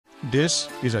This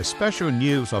is a special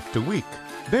news of the week.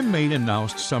 Band-Maid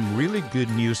announced some really good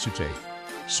news today.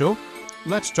 So,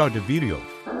 let's start the video.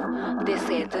 This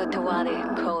is the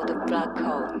one called Black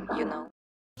Hole, you know.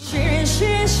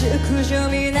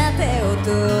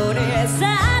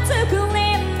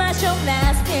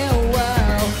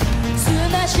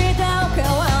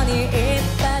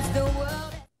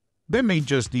 Band-Maid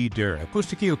just did their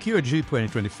Acoustic Okyu-ji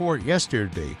 2024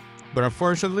 yesterday, but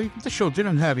unfortunately, the show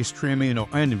didn't have streaming or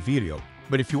any video.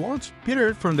 But if you want,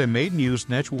 Peter from the Made News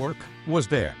Network was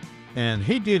there, and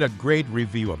he did a great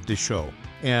review of the show.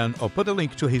 And I'll put a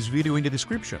link to his video in the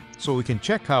description, so we can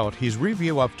check out his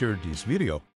review after this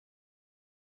video.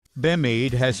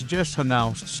 Band-Maid has just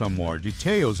announced some more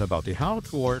details about the HAL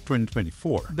Tour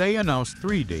 2024. They announced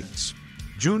 3 dates: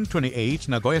 June 28,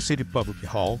 Nagoya City Public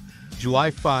Hall,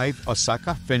 July 5,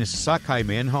 Osaka Venice Sakai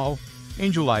Main Hall,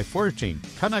 and July 14,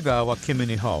 Kanagawa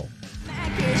Kimini Hall.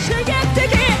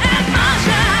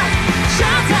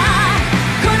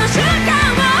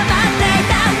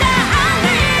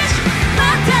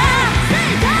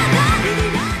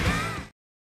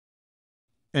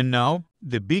 And now,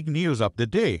 the big news of the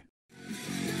day.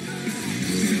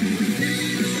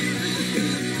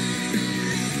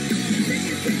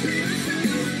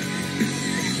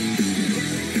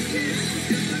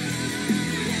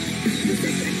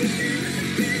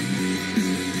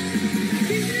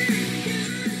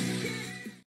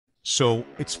 So,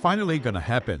 it's finally gonna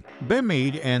happen.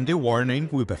 Band-Maid and The Warning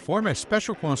will perform a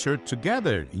special concert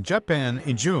together in Japan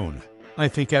in June. I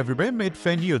think every Band-Maid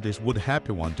fan knew this would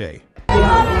happen one day.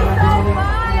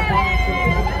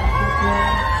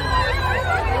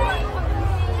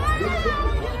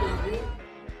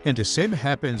 And the same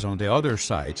happens on the other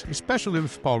side, especially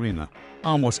with Paulina.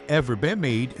 Almost every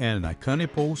Band-Maid and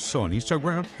iconic post on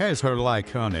Instagram has her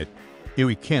like on it. And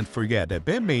we can't forget that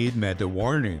Band-Maid met The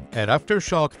Warning at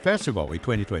Aftershock Festival in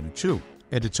 2022.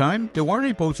 At the time, The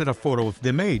Warning posted a photo of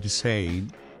the maid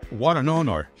saying, "What an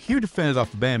honor, huge fans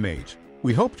of Band-Maid.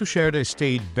 We hope to share the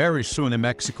stage very soon in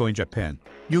Mexico and Japan.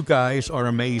 You guys are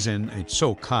amazing and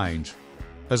so kind."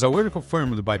 As already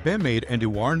confirmed by Band-Maid and The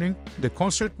Warning, the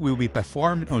concert will be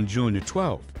performed on June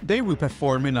 12th. They will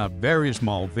perform in a very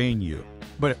small venue,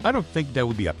 but I don't think that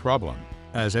will be a problem.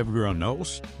 As everyone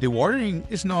knows, The Warning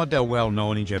is not that well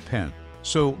known in Japan.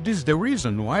 So this is the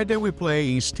reason why they will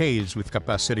play in stages with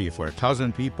capacity for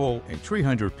 1,000 people and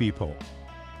 300 people.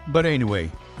 But anyway,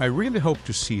 I really hope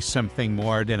to see something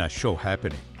more than a show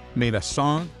happening. Maybe a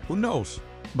song, who knows?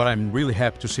 But I'm really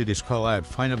happy to see this collab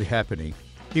finally happening.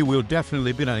 It will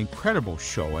definitely be an incredible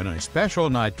show and a special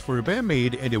night for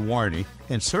Band-Maid and The Warning,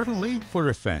 and certainly for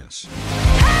the fans.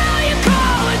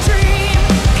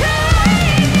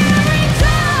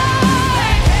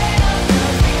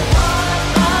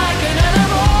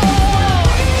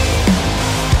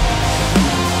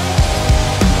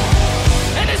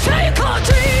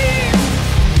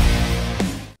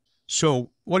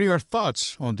 So, what are your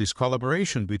thoughts on this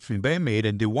collaboration between Band-Maid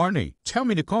and The Warning? Tell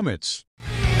me in the comments.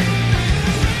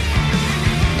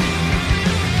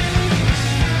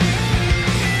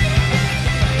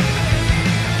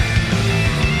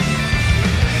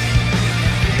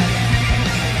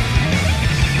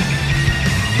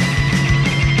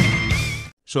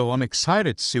 So I'm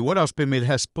excited to see what else Band-Maid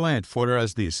has planned for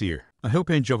us this year. I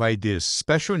hope you enjoyed this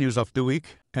special news of the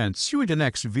week, and see you in the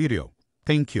next video.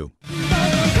 Thank you.